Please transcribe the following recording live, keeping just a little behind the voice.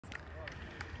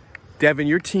Deven,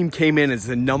 your team came in as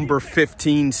the number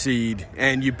 15 seed,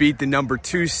 and you beat the number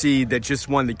 2 seed that just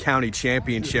won the county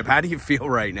championship. How do you feel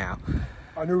right now?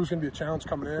 I knew it was going to be a challenge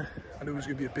coming in. I knew it was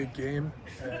going to be a big game,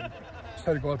 and just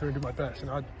had to go out there and do my best. And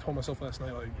I told myself last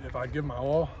night, like, if I give my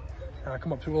all and I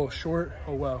come up too a little short,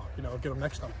 oh well, you know, I'll get them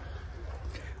next time.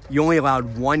 You only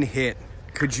allowed 1 hit.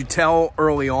 Could you tell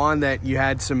early on that you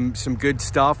had some good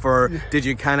stuff, or did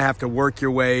you kind of have to work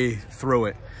your way through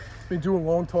it? Been doing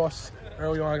long toss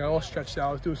early on. I got all stretched out.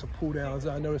 I was doing some pull downs.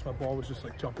 I noticed my ball was just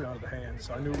like jumping out of the hand,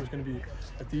 so I knew it was going to be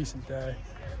a decent day.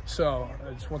 So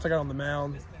once I got on the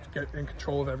mound, get in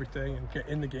control of everything and get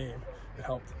in the game, it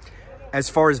helped. As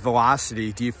far as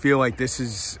velocity, do you feel like this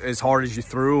is as hard as you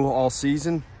threw all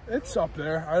season? It's up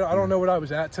there. I don't know what I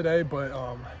was at today, but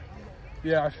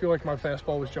yeah, I feel like my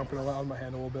fastball was jumping out of my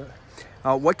hand a little bit.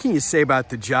 What can you say about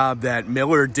the job that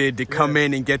Miller did to come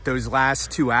in and get those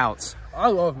last 2 outs? I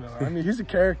love Miller. I mean, he's a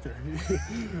character.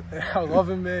 I love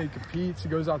him, man. He competes. He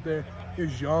goes out there.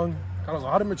 He's young. Got a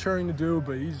lot of maturing to do,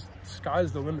 but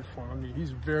sky's the limit for him. I mean,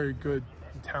 he's a very good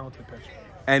and talented pitcher.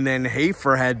 And then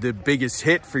Hafer had the biggest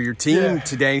hit for your team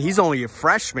today, and he's only a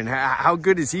freshman. How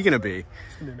good is he going to be?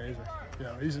 It's going to be amazing. You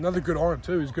know, he's another good arm,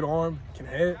 too. He's a good arm, can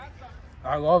hit.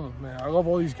 I love him, man. I love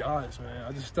all these guys, man.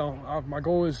 I just don't. My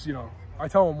goal is, you know, I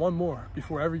tell them one more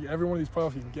before every one of these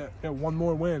playoffs you can get one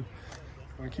more win.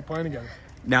 We're going to keep playing together.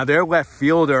 Now, their left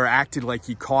fielder acted like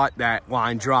he caught that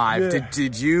line drive. Yeah.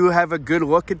 Did you have a good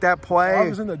look at that play? I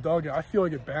was in the dugout. I feel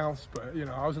like it bounced, but, you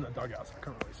know, I was in the dugout, so I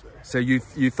couldn't really say. So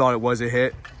you thought it was a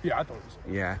hit? Yeah, I thought it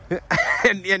was. Yeah.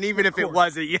 and even if it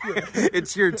wasn't,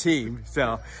 it's your team.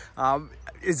 So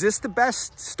is this the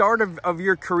best start of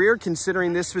your career,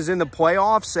 considering this was in the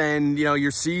playoffs and, you know, your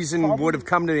season probably would have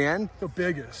come to the end? The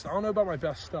biggest. I don't know about my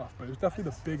best stuff, but it was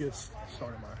definitely the biggest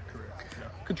start of my career. Yeah.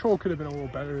 Control could have been a little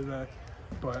better today,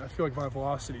 but I feel like my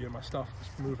velocity and my stuff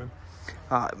was moving.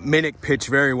 Minnick pitched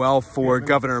very well for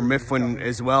Governor Mifflin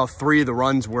as well. 3 of the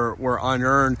runs were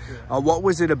unearned. What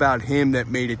was it about him that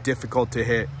made it difficult to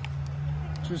hit?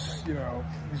 Just, you know,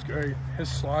 he's great. His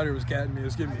slider was getting me. It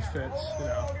was giving me fits, you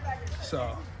know.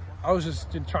 So I was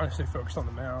just trying to stay focused on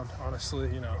the mound,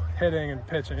 honestly, you know, hitting and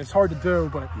pitching. It's hard to do,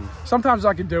 but sometimes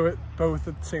I can do it both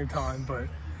at the same time. But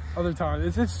other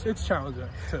times, it's challenging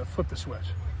to flip the switch.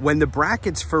 When the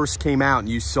brackets first came out and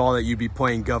you saw that you'd be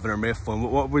playing Governor Mifflin,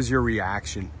 what was your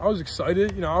reaction? I was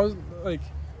excited. You know, I was like,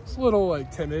 it's a little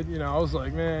like timid. You know, I was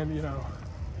like, man, you know,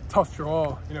 tough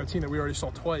draw. You know, a team that we already saw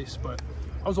twice. But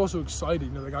I was also excited. You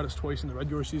know, they got us twice in the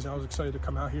regular season. I was excited to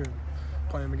come out here and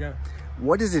play them again.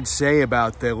 What does it say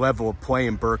about the level of play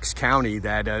in Berks County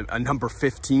that a number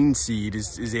 15 seed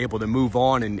is able to move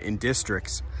on in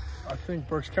districts? I think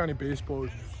Berks County baseball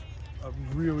is a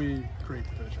really great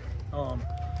division.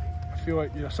 I feel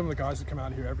like, you know, some of the guys that come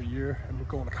out of here every year and we're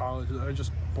going to college, they're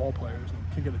just ball players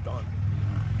and can get it done.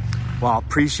 Well,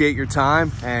 appreciate your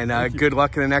time and good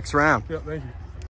luck in the next round. Yeah, thank you.